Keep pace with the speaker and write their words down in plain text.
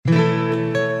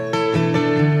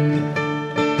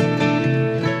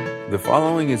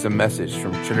following is a message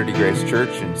from Trinity Grace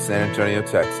Church in San Antonio,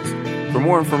 Texas. For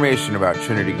more information about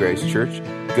Trinity Grace Church,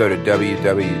 go to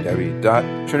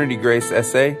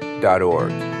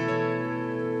www.trinitygracesa.org.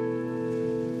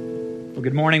 Well,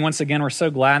 good morning once again. We're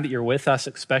so glad that you're with us,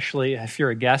 especially if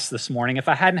you're a guest this morning. If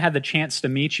I hadn't had the chance to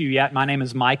meet you yet, my name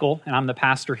is Michael, and I'm the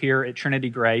pastor here at Trinity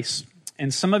Grace.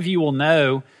 And some of you will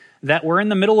know that we're in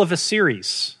the middle of a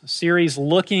series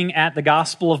looking at the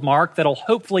Gospel of Mark that'll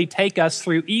hopefully take us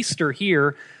through Easter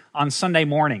here on Sunday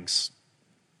mornings.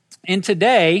 And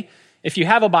today, if you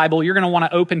have a Bible, you're going to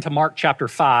want to open to Mark chapter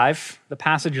 5. The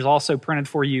passage is also printed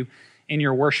for you in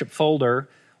your worship folder.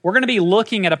 We're going to be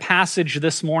looking at a passage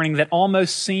this morning that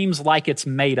almost seems like it's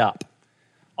made up.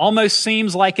 Almost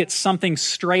seems like it's something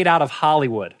straight out of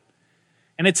Hollywood.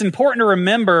 And it's important to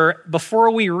remember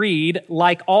before we read,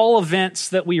 like all events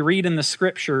that we read in the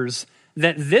scriptures,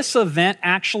 that this event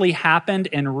actually happened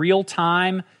in real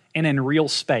time and in real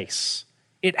space.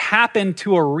 It happened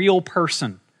to a real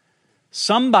person,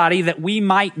 somebody that we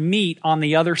might meet on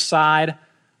the other side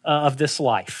of this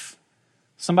life,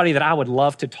 somebody that I would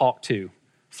love to talk to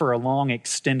for a long,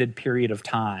 extended period of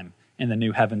time in the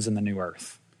new heavens and the new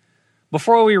earth.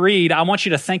 Before we read, I want you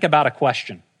to think about a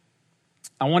question.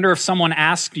 I wonder if someone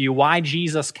asked you why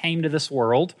Jesus came to this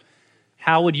world,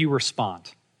 how would you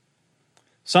respond?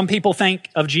 Some people think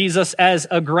of Jesus as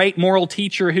a great moral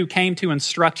teacher who came to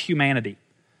instruct humanity.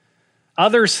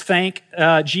 Others think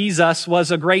Jesus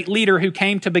was a great leader who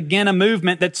came to begin a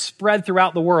movement that spread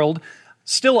throughout the world.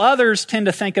 Still others tend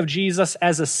to think of Jesus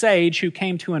as a sage who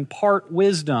came to impart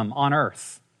wisdom on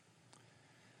earth.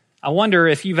 I wonder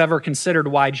if you've ever considered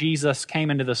why Jesus came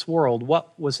into this world.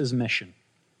 What was his mission?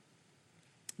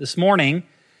 This morning,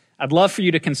 I'd love for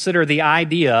you to consider the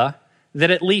idea that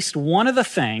at least one of the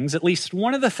things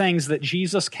that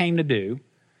Jesus came to do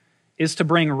is to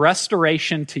bring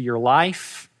restoration to your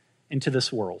life and to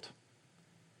this world.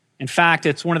 In fact,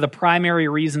 it's one of the primary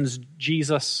reasons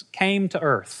Jesus came to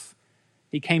earth.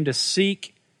 He came to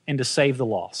seek and to save the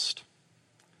lost.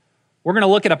 We're going to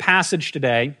look at a passage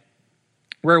today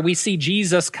where we see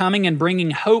Jesus coming and bringing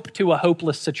hope to a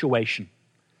hopeless situation.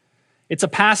 It's a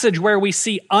passage where we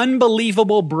see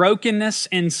unbelievable brokenness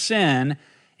and sin,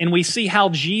 and we see how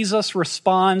Jesus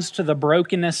responds to the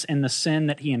brokenness and the sin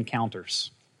that he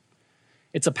encounters.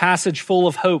 It's a passage full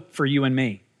of hope for you and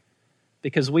me,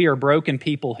 because we are broken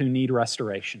people who need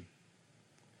restoration.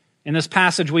 In this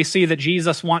passage, we see that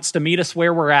Jesus wants to meet us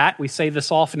where we're at. We say this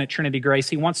often at Trinity Grace.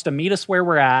 He wants to meet us where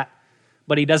we're at,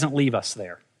 but he doesn't leave us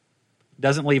there. He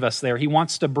doesn't leave us there. He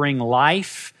wants to bring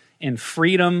life and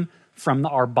freedom from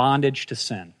our bondage to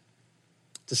sin.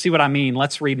 To see what I mean,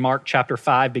 let's read Mark chapter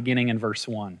 5, beginning in verse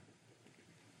 1.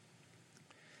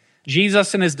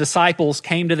 Jesus and his disciples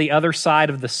came to the other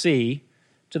side of the sea,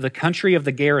 to the country of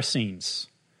the Gerasenes.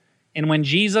 And when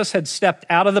Jesus had stepped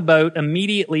out of the boat,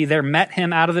 immediately there met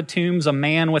him out of the tombs a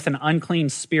man with an unclean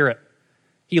spirit.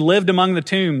 He lived among the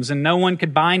tombs, and no one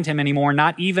could bind him anymore,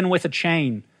 not even with a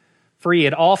chain, for he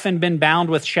had often been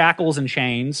bound with shackles and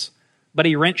chains. But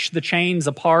he wrenched the chains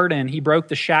apart and he broke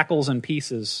the shackles in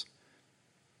pieces.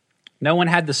 No one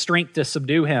had the strength to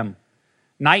subdue him.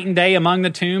 Night and day among the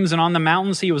tombs and on the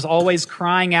mountains, he was always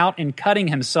crying out and cutting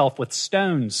himself with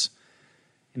stones.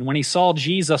 And when he saw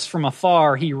Jesus from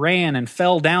afar, he ran and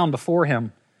fell down before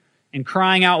him. And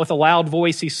crying out with a loud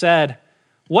voice, he said,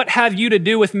 "What have you to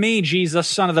do with me, Jesus,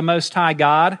 Son of the Most High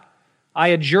God? I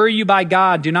adjure you by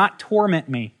God, do not torment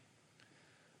me."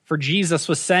 For Jesus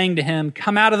was saying to him,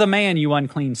 "Come out of the man, you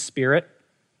unclean spirit."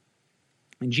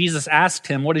 And Jesus asked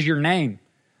him, "What is your name?"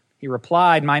 He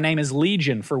replied, "My name is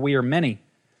Legion, for we are many."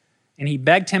 And he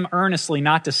begged him earnestly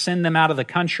not to send them out of the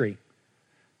country.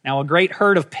 Now a great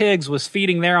herd of pigs was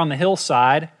feeding there on the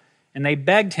hillside, and they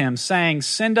begged him, saying,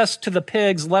 "Send us to the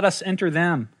pigs, let us enter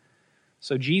them."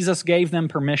 So Jesus gave them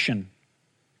permission.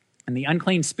 And the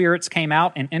unclean spirits came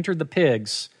out and entered the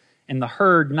pigs, and the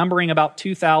herd, numbering about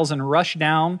 2,000, rushed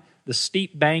down the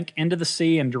steep bank into the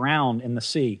sea and drowned in the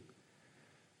sea.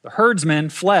 The herdsmen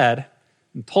fled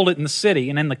and told it in the city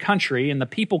and in the country, and the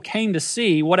people came to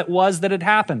see what it was that had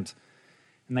happened.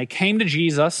 And they came to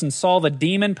Jesus and saw the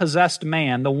demon-possessed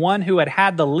man, the one who had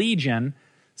had the legion,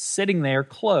 sitting there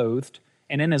clothed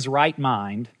and in his right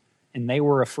mind, and they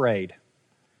were afraid.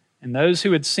 And those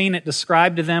who had seen it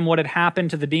described to them what had happened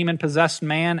to the demon-possessed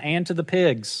man and to the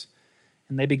pigs.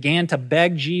 And they began to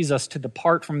beg Jesus to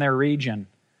depart from their region.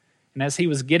 And as he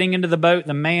was getting into the boat,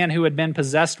 the man who had been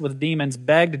possessed with demons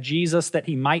begged Jesus that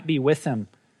he might be with him.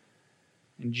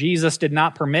 And Jesus did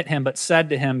not permit him, but said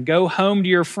to him, "Go home to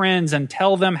your friends and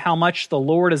tell them how much the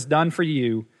Lord has done for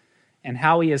you and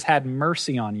how he has had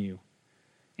mercy on you."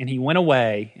 and he went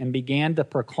away and began to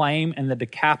proclaim in the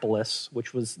Decapolis,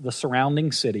 which was the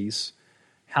surrounding cities,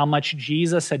 how much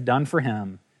Jesus had done for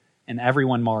him, and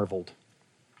everyone marveled.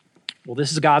 Well,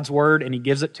 this is God's word, and he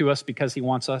gives it to us because he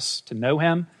wants us to know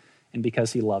him and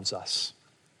because he loves us.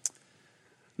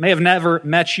 May have never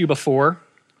met you before,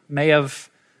 may have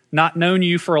not known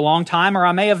you for a long time, or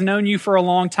I may have known you for a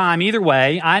long time. Either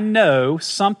way, I know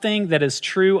something that is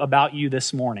true about you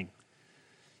this morning.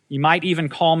 You might even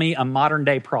call me a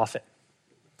modern-day prophet.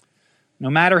 No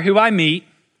matter who I meet,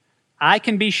 I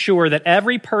can be sure that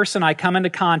every person I come into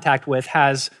contact with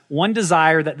has one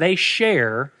desire that they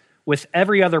share with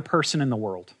every other person in the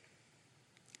world.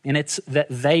 And it's that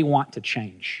they want to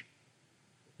change.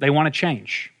 They want to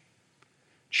change.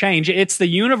 Change. It's the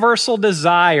universal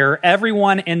desire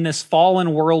everyone in this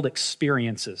fallen world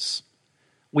experiences.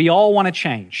 We all want to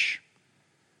change.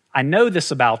 I know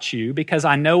this about you because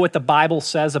I know what the Bible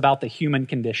says about the human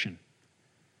condition.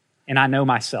 And I know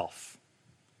myself.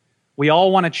 We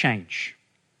all want to change.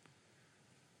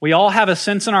 We all have a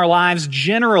sense in our lives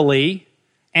generally,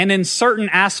 and in certain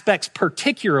aspects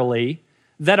particularly,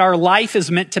 that our life is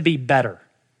meant to be better.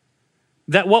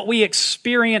 That what we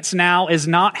experience now is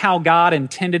not how God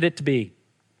intended it to be.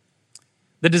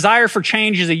 The desire for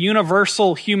change is a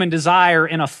universal human desire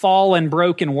in a fallen,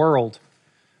 broken world.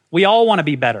 We all want to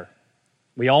be better.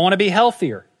 We all want to be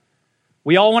healthier.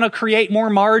 We all want to create more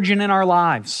margin in our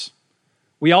lives.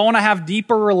 We all want to have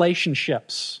deeper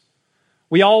relationships.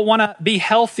 We all want to be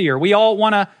healthier. We all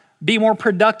want to be more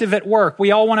productive at work.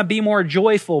 We all want to be more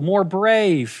joyful, more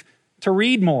brave, to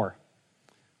read more.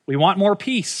 We want more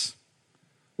peace.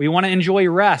 We want to enjoy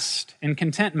rest and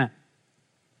contentment.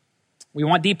 We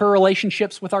want deeper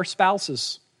relationships with our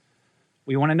spouses.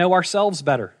 We want to know ourselves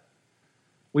better.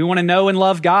 We want to know and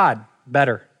love God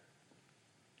better.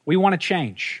 We want to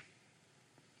change.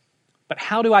 But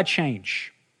how do I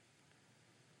change?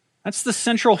 That's the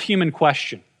central human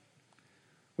question.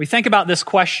 We think about this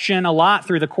question a lot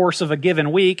through the course of a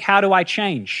given week. How do I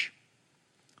change?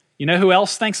 You know who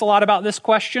else thinks a lot about this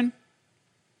question?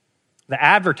 The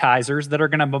advertisers that are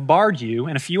going to bombard you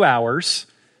in a few hours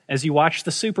as you watch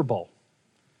the Super Bowl.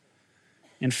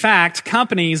 In fact,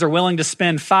 companies are willing to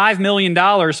spend $5 million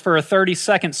for a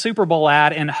 30-second Super Bowl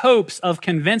ad in hopes of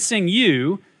convincing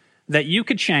you that you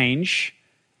could change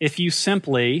if you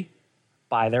simply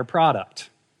buy their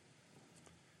product.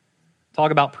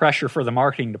 Talk about pressure for the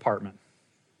marketing department.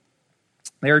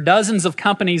 There are dozens of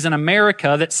companies in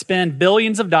America that spend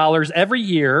billions of dollars every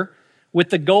year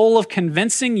with the goal of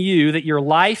convincing you that your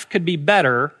life could be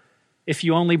better if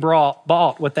you only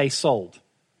bought what they sold.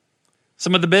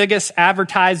 Some of the biggest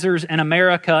advertisers in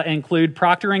America include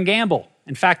Procter & Gamble.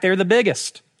 In fact, they're the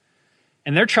biggest.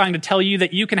 And they're trying to tell you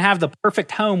that you can have the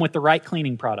perfect home with the right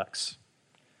cleaning products.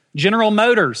 General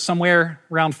Motors, somewhere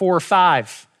around 4 or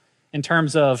 5 in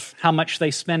terms of how much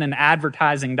they spend in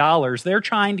advertising dollars. They're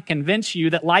trying to convince you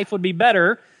that life would be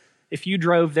better if you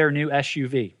drove their new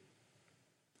SUV.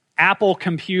 Apple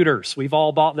Computers, we've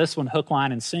all bought this one hook,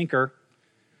 line, and sinker,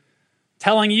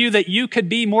 telling you that you could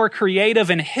be more creative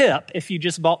and hip if you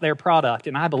just bought their product,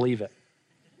 and I believe it.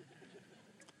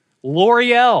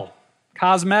 L'Oreal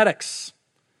Cosmetics,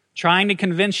 trying to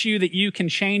convince you that you can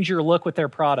change your look with their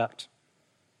product.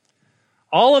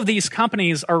 All of these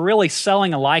companies are really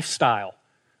selling a lifestyle.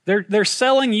 They're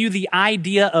selling you the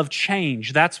idea of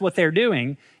change. That's what they're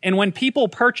doing. And when people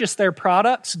purchase their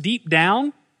products, deep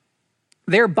down,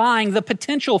 they're buying the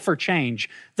potential for change,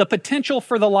 the potential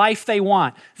for the life they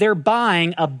want. They're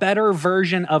buying a better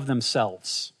version of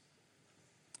themselves.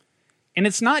 And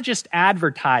it's not just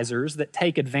advertisers that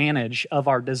take advantage of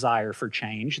our desire for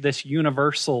change, this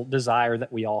universal desire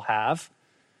that we all have.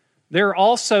 There are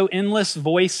also endless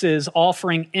voices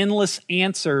offering endless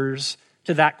answers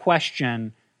to that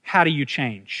question, how do you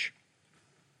change?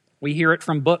 We hear it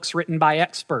from books written by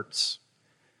experts.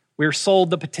 We're sold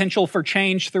the potential for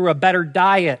change through a better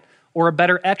diet or a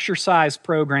better exercise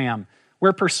program.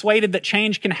 We're persuaded that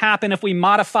change can happen if we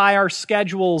modify our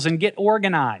schedules and get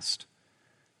organized.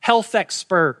 Health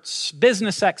experts,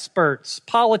 business experts,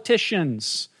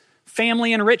 politicians,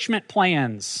 family enrichment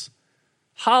plans,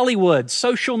 Hollywood,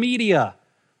 social media,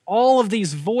 all of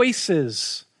these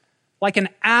voices, like an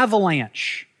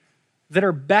avalanche, that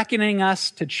are beckoning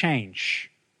us to change.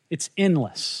 It's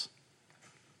endless.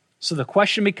 So the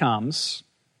question becomes,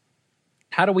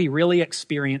 how do we really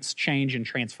experience change and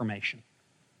transformation?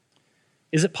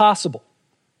 Is it possible?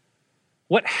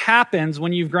 What happens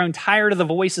when you've grown tired of the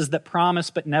voices that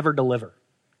promise but never deliver?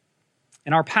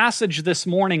 In our passage this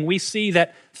morning, we see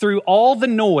that through all the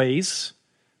noise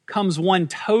comes one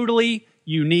totally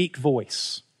unique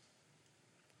voice.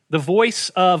 the voice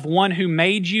of one who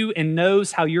made you and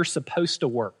knows how you're supposed to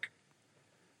work,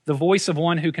 the voice of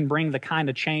one who can bring the kind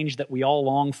of change that we all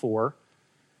long for.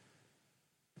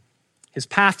 His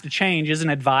path to change isn't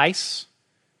advice.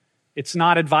 It's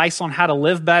not advice on how to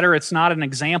live better. It's not an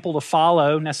example to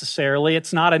follow necessarily.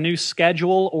 It's not a new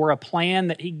schedule or a plan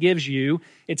that he gives you.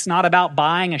 It's not about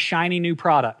buying a shiny new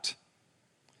product.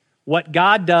 What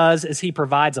God does is he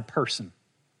provides a person.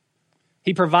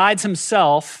 He provides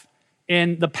himself,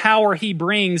 and the power he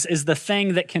brings is the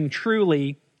thing that can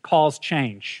truly cause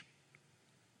change.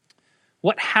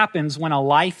 What happens when a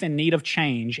life in need of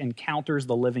change encounters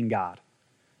the living God?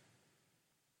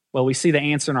 Well, we see the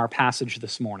answer in our passage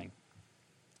this morning.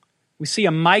 We see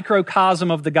a microcosm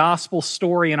of the gospel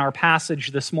story in our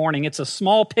passage this morning. It's a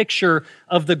small picture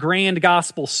of the grand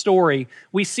gospel story.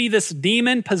 We see this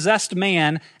demon-possessed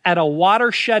man at a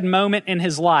watershed moment in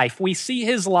his life. We see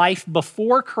his life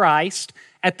before Christ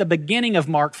at the beginning of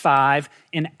Mark 5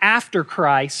 and after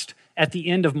Christ at the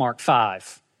end of Mark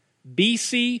 5,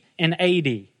 BC and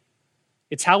AD.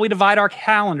 It's how we divide our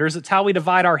calendars. It's how we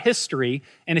divide our history.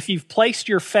 And if you've placed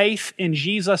your faith in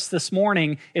Jesus this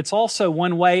morning, it's also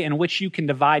one way in which you can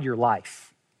divide your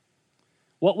life.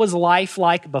 What was life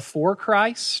like before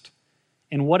Christ?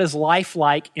 And what is life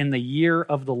like in the year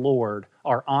of the Lord,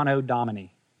 our Anno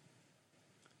Domini?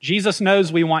 Jesus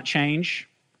knows we want change.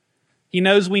 He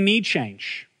knows we need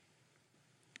change.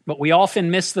 But we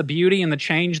often miss the beauty and the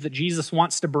change that Jesus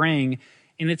wants to bring.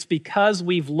 And it's because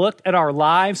we've looked at our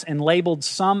lives and labeled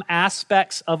some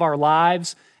aspects of our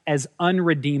lives as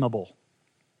unredeemable.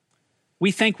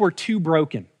 We think we're too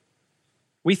broken.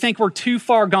 We think we're too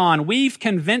far gone. We've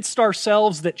convinced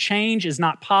ourselves that change is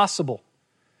not possible.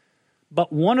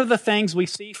 But one of the things we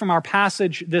see from our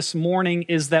passage this morning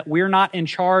is that we're not in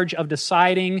charge of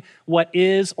deciding what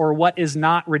is or what is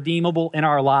not redeemable in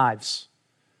our lives.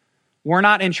 We're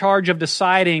not in charge of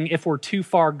deciding if we're too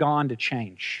far gone to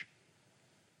change.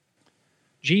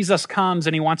 Jesus comes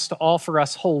and he wants to offer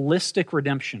us holistic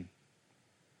redemption.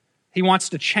 He wants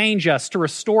to change us, to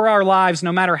restore our lives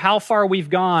no matter how far we've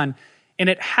gone. And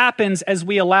it happens as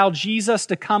we allow Jesus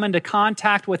to come into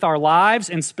contact with our lives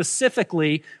and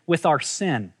specifically with our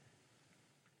sin.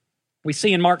 We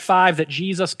see in Mark 5 that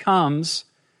Jesus comes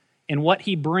and what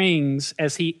he brings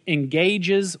as he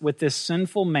engages with this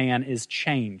sinful man is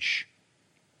change.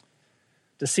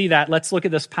 To see that, let's look at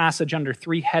this passage under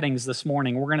three headings this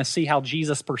morning. We're going to see how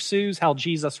Jesus pursues, how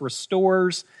Jesus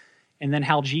restores, and then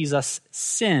how Jesus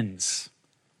sins.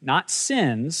 Not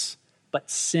sins, but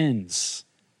sins.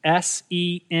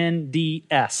 S-E-N-D-S.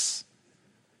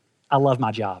 I love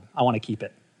my job. I want to keep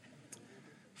it.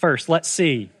 First, let's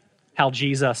see how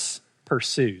Jesus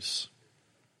pursues.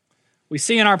 We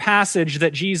see in our passage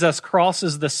that Jesus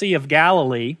crosses the Sea of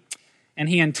Galilee, and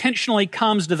he intentionally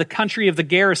comes to the country of the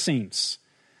Gerasenes.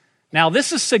 Now,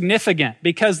 this is significant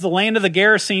because the land of the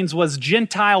Gerasenes was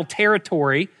Gentile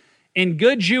territory, and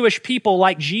good Jewish people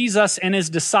like Jesus and his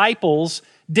disciples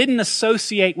didn't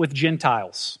associate with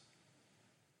Gentiles.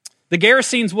 The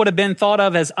Gerasenes would have been thought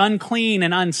of as unclean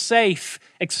and unsafe,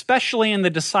 especially in the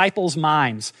disciples'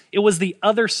 minds. It was the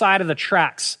other side of the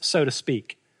tracks, so to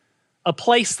speak, a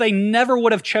place they never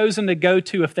would have chosen to go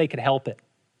to if they could help it.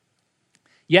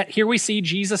 Yet here we see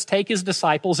Jesus take his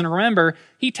disciples, and remember,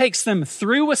 he takes them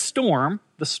through a storm,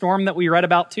 the storm that we read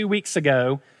about 2 weeks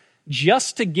ago,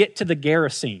 just to get to the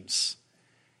Gerasenes.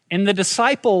 And the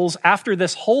disciples, after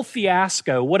this whole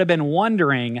fiasco, would have been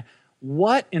wondering,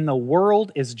 what in the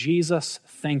world is Jesus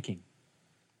thinking?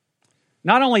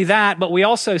 Not only that, but we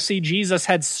also see Jesus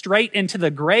head straight into the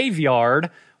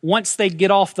graveyard once they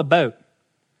get off the boat.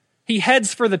 He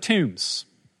heads for the tombs,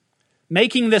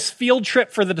 making this field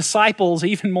trip for the disciples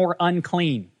even more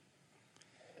unclean.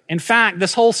 In fact,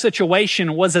 this whole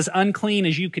situation was as unclean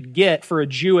as you could get for a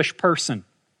Jewish person.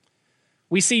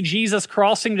 We see Jesus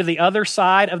crossing to the other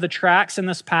side of the tracks in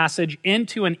this passage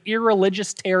into an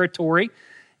irreligious territory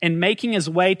and making his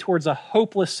way towards a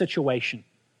hopeless situation.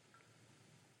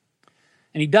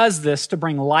 And he does this to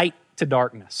bring light to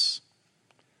darkness.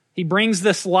 He brings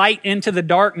this light into the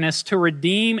darkness to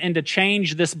redeem and to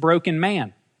change this broken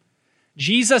man.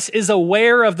 Jesus is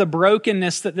aware of the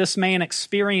brokenness that this man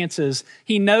experiences.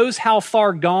 He knows how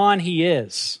far gone he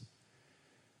is.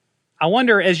 I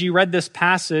wonder, as you read this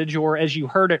passage or as you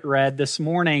heard it read this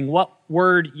morning, what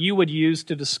word you would use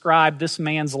to describe this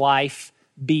man's life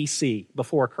BC,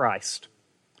 before Christ.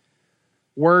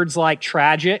 Words like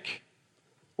tragic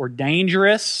or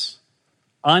dangerous,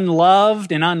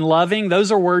 unloved and unloving,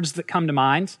 those are words that come to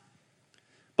mind.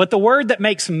 But the word that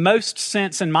makes most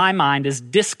sense in my mind is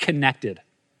disconnected.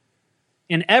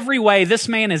 In every way, this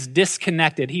man is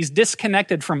disconnected. He's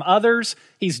disconnected from others.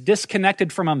 He's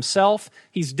disconnected from himself.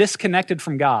 He's disconnected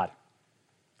from God.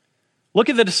 Look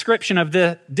at the description of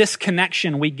the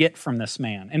disconnection we get from this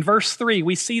man. In verse 3,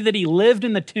 we see that he lived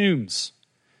in the tombs.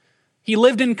 He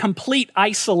lived in complete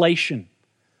isolation.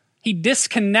 He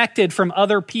disconnected from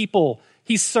other people.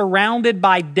 He's surrounded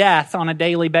by death on a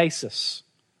daily basis.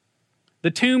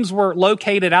 The tombs were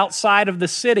located outside of the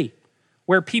city,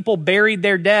 where people buried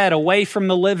their dead away from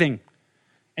the living.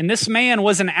 And this man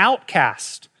was an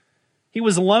outcast. He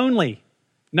was lonely.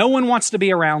 No one wants to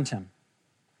be around him.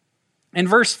 In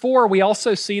verse 4, we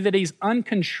also see that he's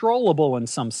uncontrollable in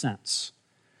some sense.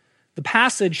 The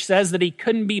passage says that he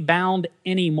couldn't be bound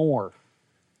anymore.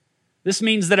 This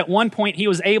means that at one point he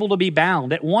was able to be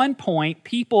bound. At one point,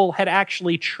 people had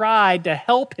actually tried to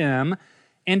help him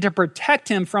and to protect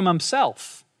him from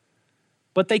himself,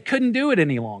 but they couldn't do it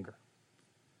any longer.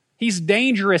 He's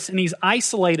dangerous and he's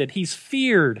isolated. He's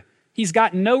feared. He's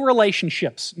got no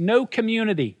relationships, no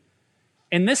community.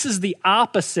 And this is the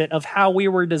opposite of how we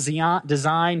were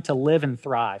designed to live and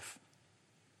thrive.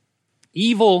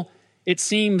 Evil, it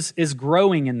seems, is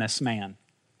growing in this man.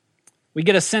 We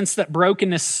get a sense that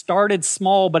brokenness started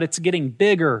small, but it's getting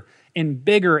bigger and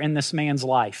bigger in this man's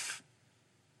life.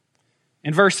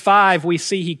 In verse 5, we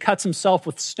see he cuts himself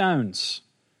with stones.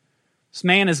 This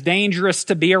man is dangerous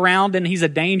to be around, and he's a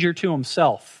danger to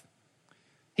himself.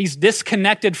 He's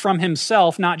disconnected from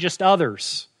himself, not just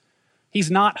others. He's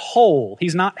not whole.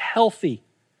 He's not healthy.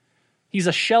 He's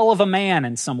a shell of a man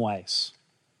in some ways.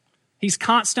 He's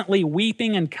constantly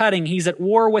weeping and cutting. He's at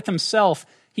war with himself.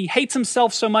 He hates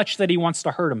himself so much that he wants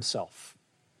to hurt himself.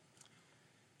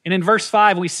 And in verse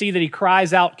 5, we see that he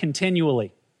cries out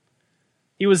continually.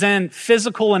 He was in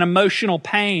physical and emotional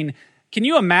pain. Can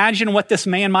you imagine what this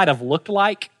man might have looked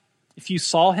like if you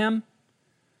saw him?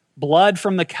 Blood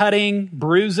from the cutting,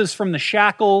 bruises from the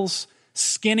shackles,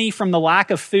 skinny from the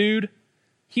lack of food.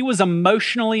 He was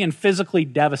emotionally and physically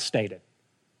devastated.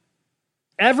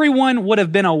 Everyone would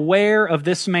have been aware of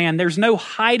this man. There's no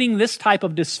hiding this type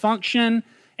of dysfunction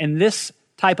and this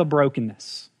type of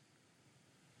brokenness.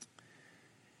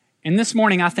 And this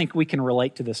morning, I think we can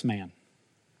relate to this man.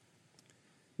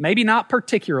 Maybe not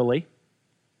particularly,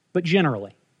 but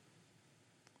generally.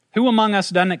 Who among us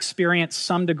doesn't experience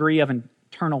some degree of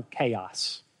internal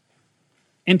chaos,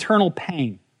 internal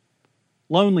pain,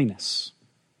 loneliness?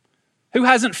 Who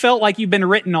hasn't felt like you've been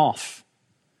written off,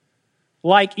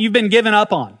 like you've been given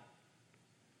up on?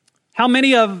 How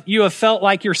many of you have felt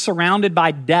like you're surrounded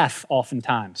by death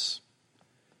oftentimes?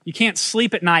 You can't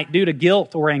sleep at night due to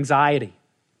guilt or anxiety.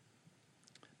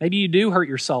 Maybe you do hurt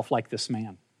yourself like this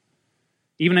man.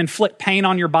 Even inflict pain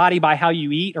on your body by how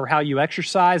you eat or how you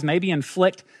exercise. Maybe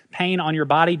inflict pain on your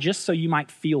body just so you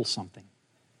might feel something.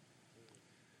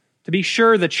 To be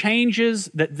sure, the changes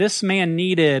that this man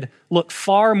needed look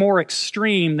far more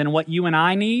extreme than what you and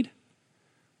I need,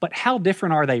 but how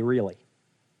different are they really?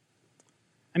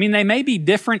 I mean, they may be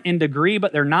different in degree,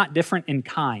 but they're not different in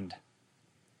kind.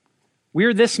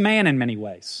 We're this man in many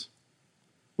ways.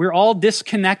 We're all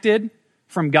disconnected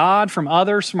from God, from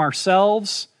others, from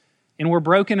ourselves, and we're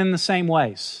broken in the same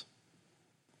ways.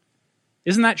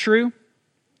 Isn't that true?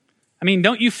 I mean,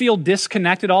 don't you feel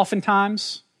disconnected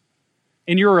oftentimes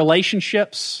in your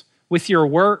relationships, with your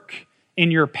work,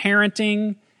 in your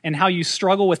parenting, and how you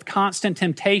struggle with constant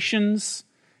temptations,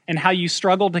 and how you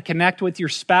struggle to connect with your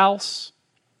spouse?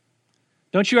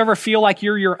 Don't you ever feel like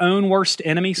you're your own worst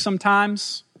enemy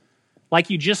sometimes? Like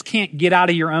you just can't get out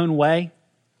of your own way?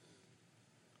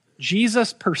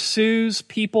 Jesus pursues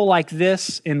people like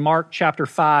this in Mark chapter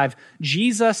 5.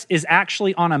 Jesus is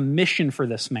actually on a mission for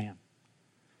this man.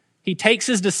 He takes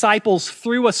his disciples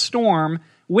through a storm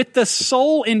with the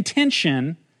sole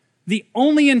intention, the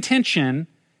only intention,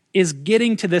 is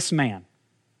getting to this man.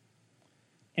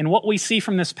 And what we see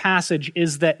from this passage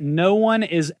is that no one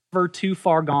is ever too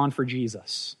far gone for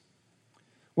Jesus.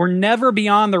 We're never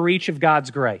beyond the reach of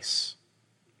God's grace.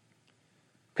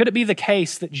 Could it be the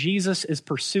case that Jesus is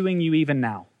pursuing you even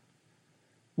now?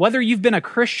 Whether you've been a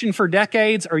Christian for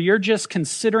decades or you're just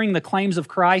considering the claims of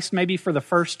Christ maybe for the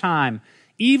first time,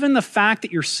 even the fact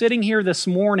that you're sitting here this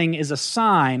morning is a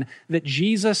sign that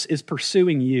Jesus is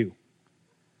pursuing you.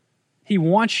 He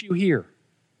wants you here.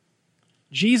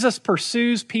 Jesus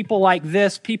pursues people like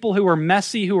this, people who are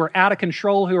messy, who are out of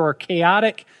control, who are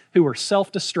chaotic, who are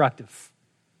self-destructive.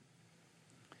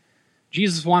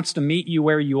 Jesus wants to meet you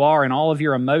where you are in all of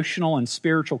your emotional and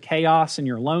spiritual chaos, in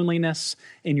your loneliness,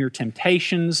 in your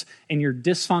temptations, in your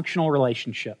dysfunctional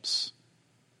relationships.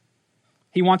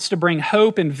 He wants to bring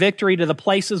hope and victory to the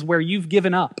places where you've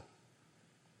given up.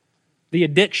 The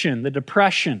addiction, the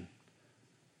depression,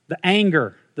 the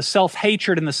anger, the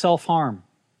self-hatred, and the self-harm.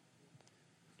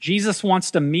 Jesus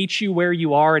wants to meet you where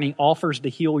you are, and he offers to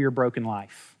heal your broken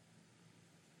life.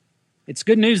 It's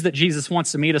good news that Jesus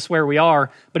wants to meet us where we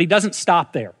are, but he doesn't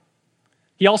stop there.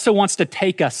 He also wants to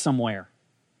take us somewhere.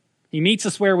 He meets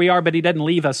us where we are, but he doesn't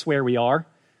leave us where we are.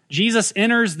 Jesus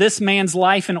enters this man's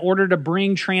life in order to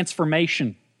bring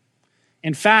transformation.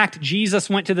 In fact, Jesus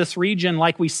went to this region,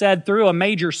 like we said, through a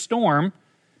major storm.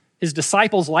 His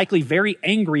disciples likely very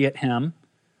angry at him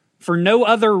for no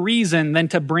other reason than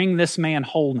to bring this man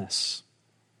wholeness.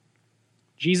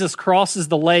 Jesus crosses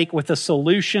the lake with a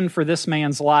solution for this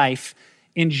man's life,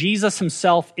 and Jesus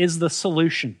himself is the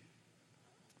solution.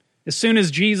 As soon as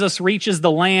Jesus reaches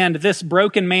the land, this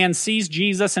broken man sees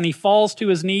Jesus and he falls to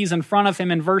his knees in front of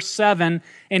him in verse 7,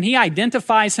 and he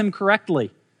identifies him correctly.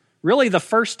 Really the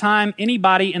first time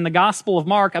anybody in the Gospel of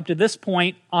Mark up to this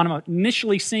point on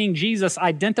initially seeing Jesus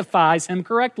identifies him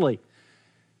correctly.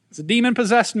 It's a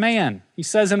demon-possessed man. He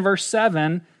says in verse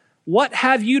 7, "What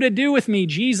have you to do with me,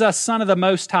 Jesus, Son of the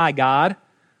Most High God?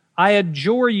 I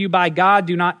adjure you by God,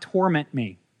 do not torment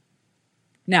me."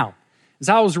 Now, as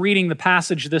I was reading the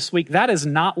passage this week, that is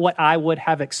not what I would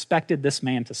have expected this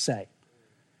man to say.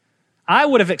 I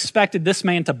would have expected this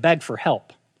man to beg for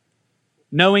help,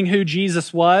 knowing who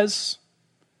Jesus was,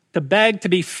 to beg to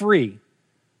be free.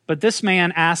 But this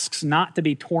man asks not to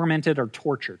be tormented or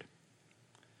tortured.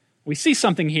 We see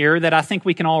something here that I think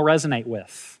we can all resonate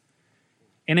with.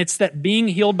 And it's that being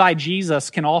healed by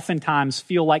Jesus can oftentimes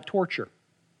feel like torture.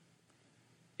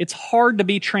 It's hard to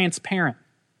be transparent.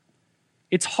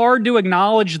 It's hard to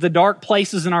acknowledge the dark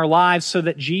places in our lives so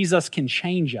that Jesus can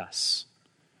change us.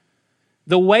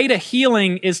 The way to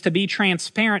healing is to be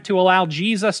transparent, to allow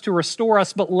Jesus to restore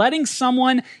us, but letting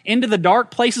someone into the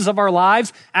dark places of our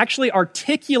lives, actually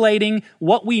articulating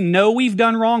what we know we've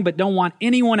done wrong but don't want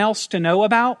anyone else to know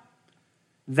about,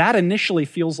 that initially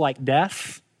feels like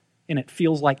death and it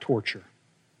feels like torture.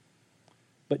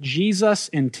 But Jesus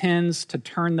intends to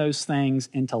turn those things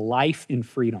into life and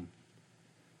freedom,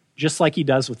 just like he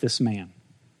does with this man.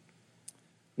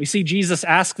 We see Jesus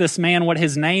ask this man what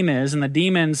his name is, and the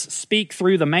demons speak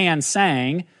through the man,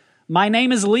 saying, "My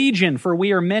name is Legion, for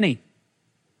we are many."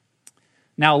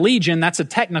 Now, legion, that's a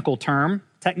technical term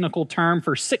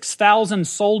for 6,000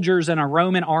 soldiers in a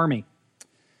Roman army.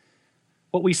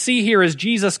 What we see here is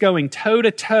Jesus going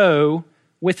toe-to-toe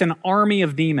with an army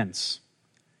of demons.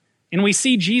 And we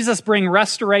see Jesus bring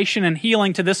restoration and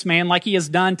healing to this man like he has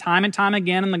done time and time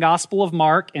again in the Gospel of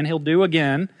Mark, and he'll do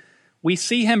again. We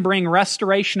see him bring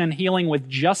restoration and healing with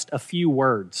just a few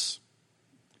words.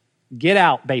 Get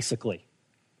out, basically,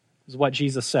 is what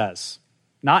Jesus says.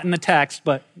 Not in the text,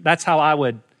 but that's how I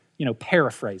would,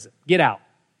 paraphrase it. Get out.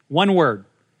 One word.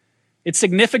 It's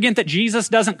significant that Jesus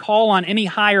doesn't call on any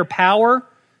higher power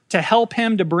to help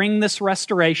him to bring this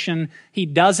restoration. He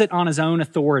does it on his own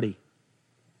authority.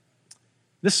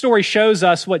 This story shows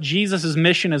us what Jesus'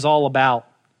 mission is all about.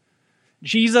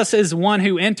 Jesus is one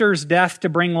who enters death to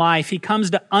bring life. He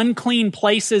comes to unclean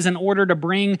places in order to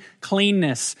bring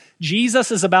cleanness.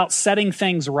 Jesus is about setting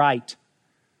things right.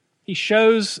 He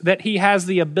shows that he has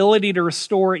the ability to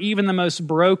restore even the most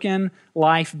broken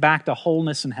life back to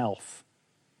wholeness and health.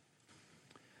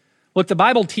 Look, the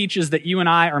Bible teaches that you and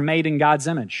I are made in God's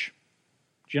image.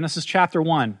 Genesis chapter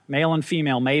 1, male and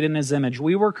female, made in his image.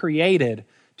 We were created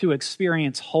to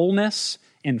experience wholeness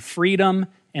and freedom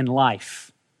and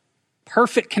life.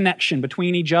 Perfect connection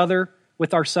between each other,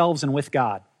 with ourselves, and with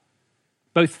God,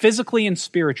 both physically and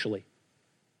spiritually.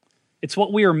 It's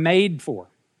what we are made for.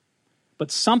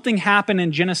 But something happened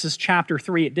in Genesis chapter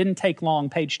 3. It didn't take long,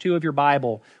 page 2 of your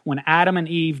Bible, when Adam and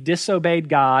Eve disobeyed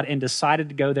God and decided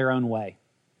to go their own way.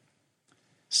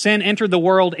 Sin entered the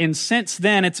world, and since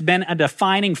then, it's been a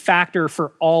defining factor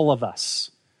for all of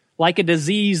us, like a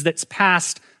disease that's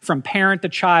passed from parent to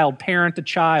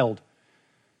child.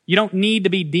 You don't need to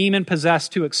be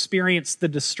demon-possessed to experience the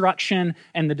destruction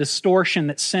and the distortion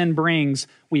that sin brings.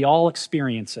 We all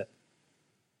experience it.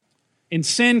 And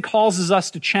sin causes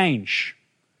us to change.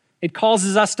 It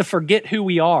causes us to forget who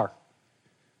we are.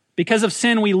 Because of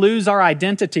sin, we lose our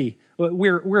identity.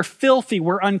 We're filthy,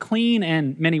 we're unclean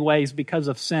in many ways because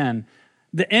of sin.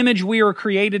 The image we were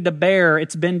created to bear,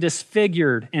 it's been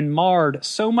disfigured and marred,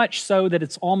 so much so that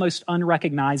it's almost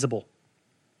unrecognizable.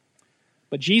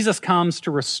 But Jesus comes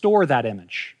to restore that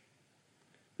image.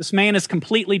 This man is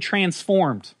completely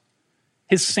transformed.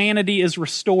 His sanity is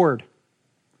restored.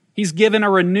 He's given a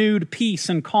renewed peace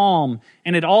and calm,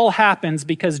 and it all happens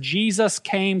because Jesus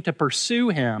came to pursue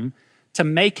him, to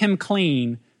make him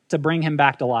clean, to bring him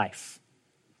back to life.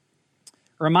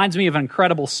 It reminds me of an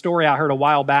incredible story I heard a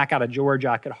while back out of Georgia.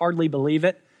 I could hardly believe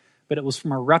it, but it was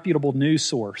from a reputable news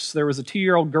source. There was a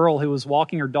 2-year-old girl who was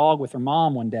walking her dog with her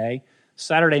mom one day,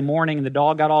 Saturday morning, and the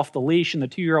dog got off the leash, and the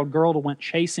 2-year-old girl went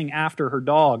chasing after her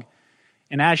dog.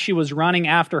 And as she was running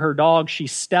after her dog, she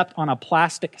stepped on a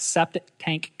plastic septic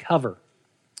tank cover.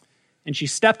 And she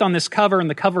stepped on this cover, and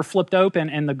the cover flipped open,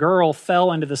 and the girl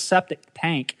fell into the septic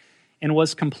tank and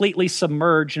was completely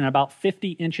submerged in about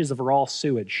 50 inches of raw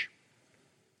sewage.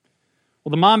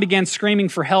 Well, the mom began screaming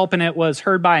for help, and it was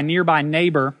heard by a nearby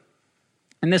neighbor.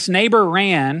 And this neighbor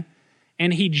ran,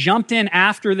 and he jumped in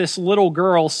after this little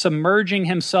girl, submerging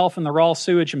himself in the raw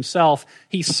sewage himself.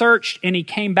 He searched, and he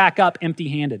came back up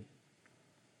empty-handed.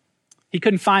 He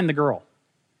couldn't find the girl.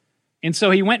 And so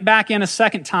he went back in a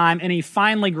second time, and he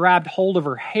finally grabbed hold of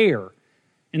her hair.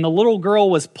 And the little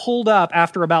girl was pulled up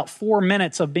after about 4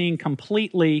 minutes of being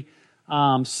completely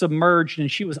submerged, and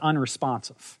she was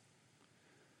unresponsive.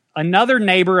 Another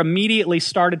neighbor immediately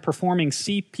started performing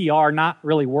CPR, not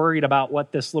really worried about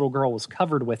what this little girl was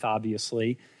covered with,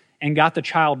 obviously, and got the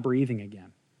child breathing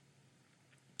again.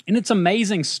 And it's an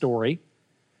amazing story.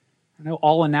 I know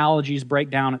all analogies break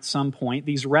down at some point.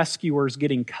 These rescuers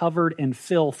getting covered in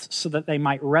filth so that they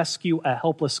might rescue a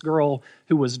helpless girl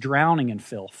who was drowning in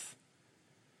filth.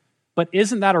 But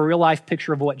isn't that a real-life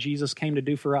picture of what Jesus came to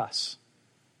do for us?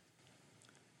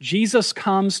 Jesus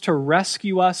comes to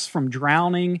rescue us from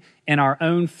drowning in our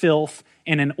own filth,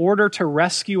 and in order to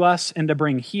rescue us and to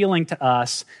bring healing to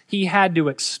us, he had to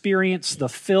experience the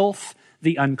filth,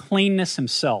 the uncleanness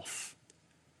himself.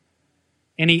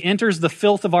 And he enters the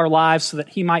filth of our lives so that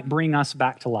he might bring us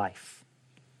back to life.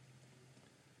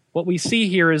 What we see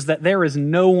here is that there is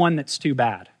no one that's too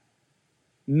bad,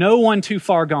 no one too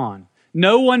far gone,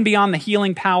 no one beyond the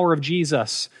healing power of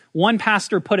Jesus. One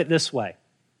pastor put it this way: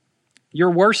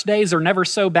 your worst days are never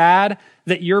so bad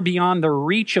that you're beyond the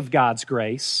reach of God's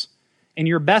grace, and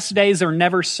your best days are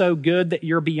never so good that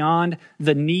you're beyond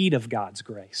the need of God's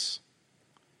grace.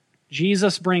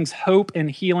 Jesus brings hope and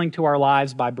healing to our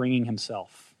lives by bringing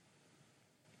himself.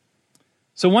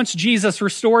 So once Jesus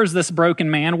restores this broken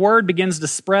man, word begins to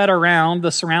spread around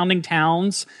the surrounding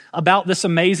towns about this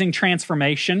amazing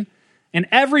transformation, and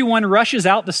everyone rushes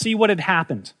out to see what had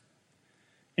happened.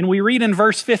 And we read in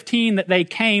verse 15 that they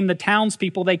came, the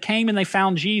townspeople, they came and they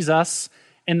found Jesus,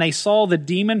 and they saw the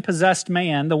demon-possessed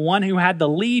man, the one who had the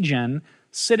legion,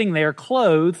 sitting there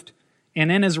clothed and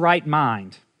in his right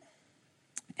mind.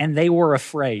 And they were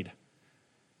afraid.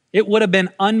 It would have been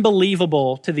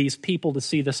unbelievable to these people to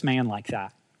see this man like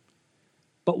that.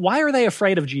 But why are they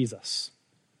afraid of Jesus?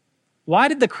 Why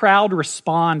did the crowd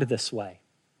respond this way?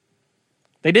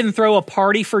 They didn't throw a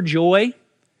party for joy.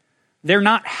 They're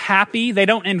not happy. They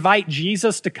don't invite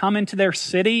Jesus to come into their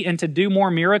city and to do more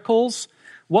miracles.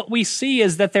 What we see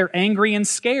is that they're angry and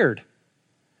scared.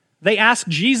 They ask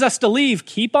Jesus to leave.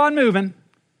 Keep on moving.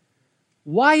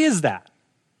 Why is that?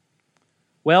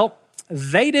 Well,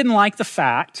 they didn't like the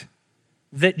fact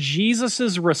that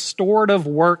Jesus' restorative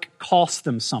work cost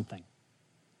them something.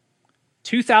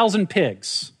 2,000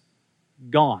 pigs,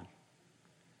 gone.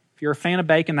 If you're a fan of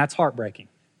bacon, that's heartbreaking.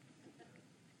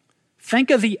 Think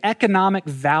of the economic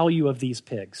value of these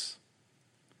pigs.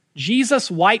 Jesus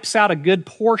wipes out a good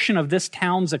portion of this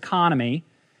town's economy,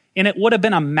 and it would have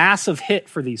been a massive hit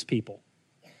for these people.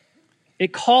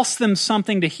 It cost them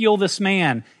something to heal this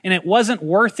man, and it wasn't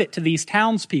worth it to these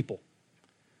townspeople.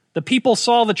 The people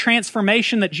saw the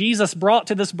transformation that Jesus brought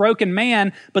to this broken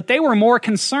man, but they were more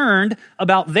concerned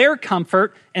about their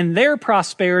comfort and their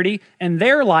prosperity and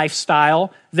their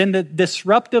lifestyle than the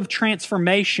disruptive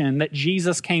transformation that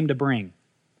Jesus came to bring.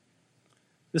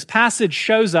 This passage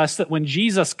shows us that when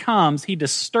Jesus comes, he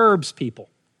disturbs people.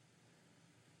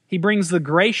 He brings the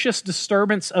gracious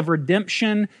disturbance of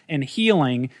redemption and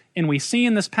healing, and we see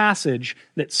in this passage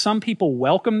that some people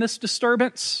welcome this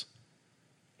disturbance,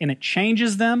 and it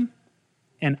changes them,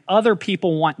 and other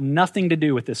people want nothing to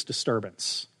do with this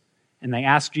disturbance, and they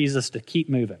ask Jesus to keep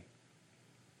moving.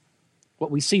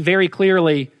 What we see very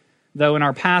clearly, though, in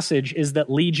our passage is that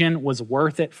Legion was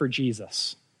worth it for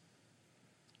Jesus,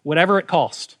 whatever it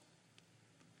cost.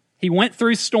 He went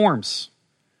through storms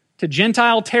to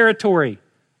Gentile territory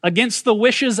against the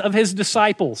wishes of his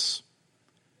disciples.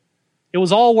 It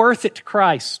was all worth it to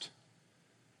Christ.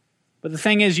 But the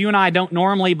thing is, you and I don't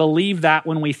normally believe that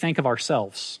when we think of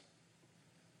ourselves.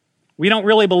 We don't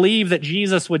really believe that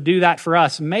Jesus would do that for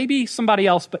us. Maybe somebody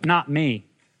else, but not me.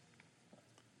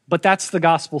 But that's the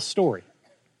gospel story.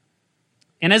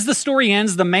 And as the story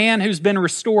ends, the man who's been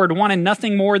restored wanted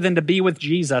nothing more than to be with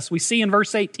Jesus. We see in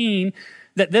verse 18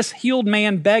 that this healed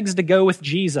man begs to go with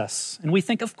Jesus. And we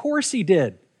think, of course he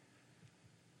did.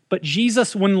 But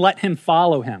Jesus wouldn't let him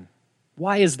follow him.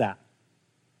 Why is that?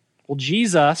 Well,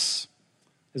 Jesus,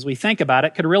 as we think about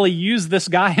it, could really use this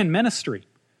guy in ministry.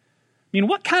 I mean,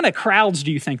 what kind of crowds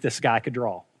do you think this guy could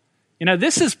draw? You know,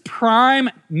 this is prime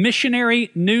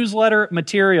missionary newsletter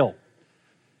material.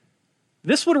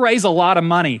 This would raise a lot of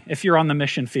money if you're on the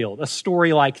mission field, a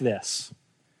story like this.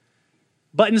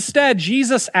 But instead,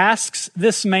 Jesus asks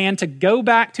this man to go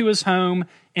back to his home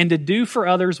and to do for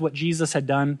others what Jesus had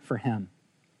done for him.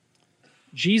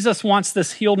 Jesus wants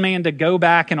this healed man to go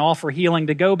back and offer healing,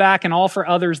 to go back and offer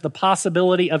others the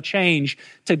possibility of change,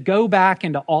 to go back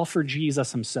and to offer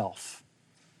Jesus himself.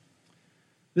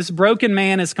 This broken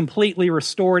man is completely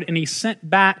restored, and he's sent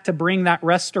back to bring that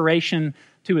restoration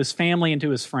to his family and to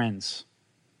his friends.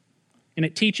 And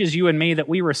it teaches you and me that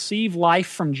we receive life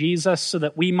from Jesus so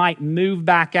that we might move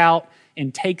back out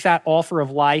and take that offer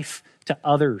of life to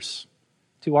others,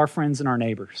 to our friends and our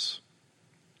neighbors.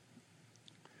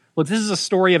 Look, this is a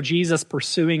story of Jesus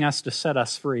pursuing us to set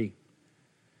us free.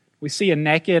 We see a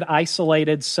naked,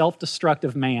 isolated,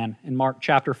 self-destructive man in Mark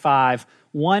chapter 5,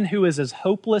 one who is as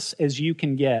hopeless as you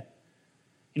can get,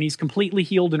 and he's completely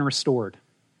healed and restored.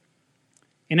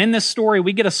 And in this story,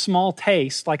 we get a small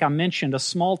taste, like I mentioned, a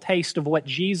small taste of what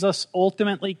Jesus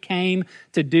ultimately came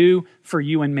to do for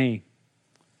you and me.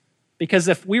 Because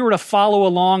if we were to follow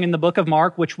along in the book of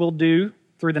Mark, which we'll do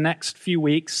through the next few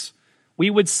weeks, we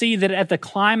would see that at the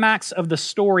climax of the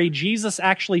story, Jesus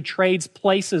actually trades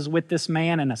places with this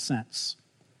man in a sense.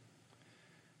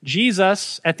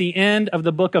 Jesus, at the end of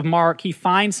the book of Mark, he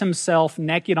finds himself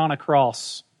naked on a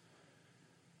cross.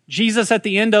 Jesus, at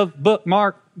the end of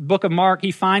book of Mark,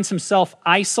 he finds himself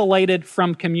isolated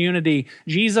from community.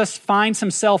 Jesus finds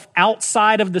himself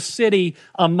outside of the city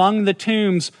among the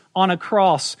tombs on a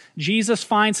cross. Jesus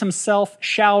finds himself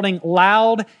shouting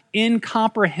loud,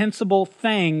 incomprehensible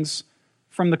things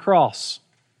from the cross.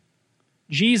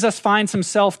 Jesus finds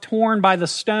himself torn by the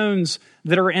stones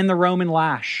that are in the Roman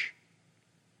lash.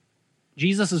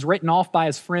 Jesus is written off by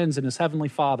his friends and his heavenly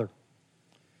Father.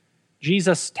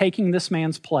 Jesus taking this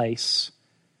man's place,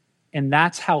 and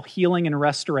that's how healing and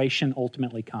restoration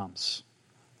ultimately comes.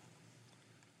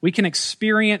 We can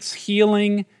experience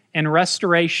healing and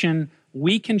restoration.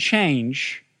 We can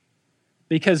change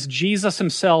because Jesus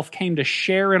himself came to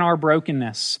share in our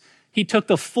brokenness. He took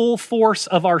the full force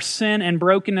of our sin and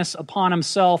brokenness upon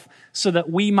himself so that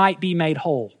we might be made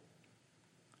whole.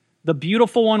 The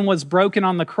beautiful one was broken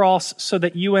on the cross so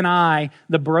that you and I,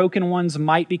 the broken ones,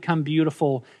 might become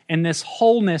beautiful. And this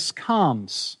wholeness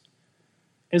comes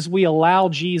as we allow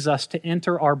Jesus to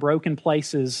enter our broken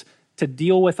places, to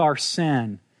deal with our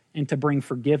sin, and to bring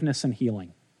forgiveness and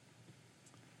healing.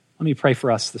 Let me pray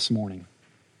for us this morning.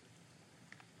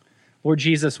 Lord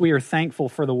Jesus, we are thankful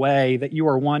for the way that you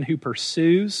are one who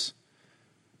pursues,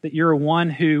 that you're one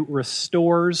who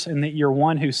restores, and that you're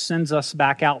one who sends us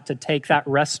back out to take that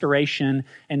restoration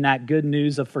and that good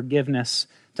news of forgiveness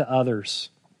to others.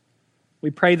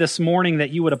 We pray this morning that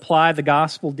you would apply the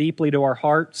gospel deeply to our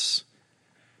hearts,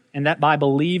 and that by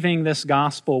believing this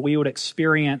gospel, we would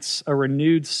experience a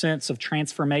renewed sense of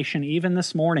transformation even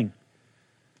this morning.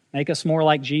 Make us more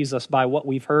like Jesus by what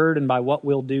we've heard and by what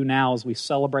we'll do now as we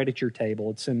celebrate at your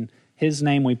table. It's in his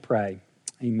name we pray.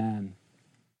 Amen.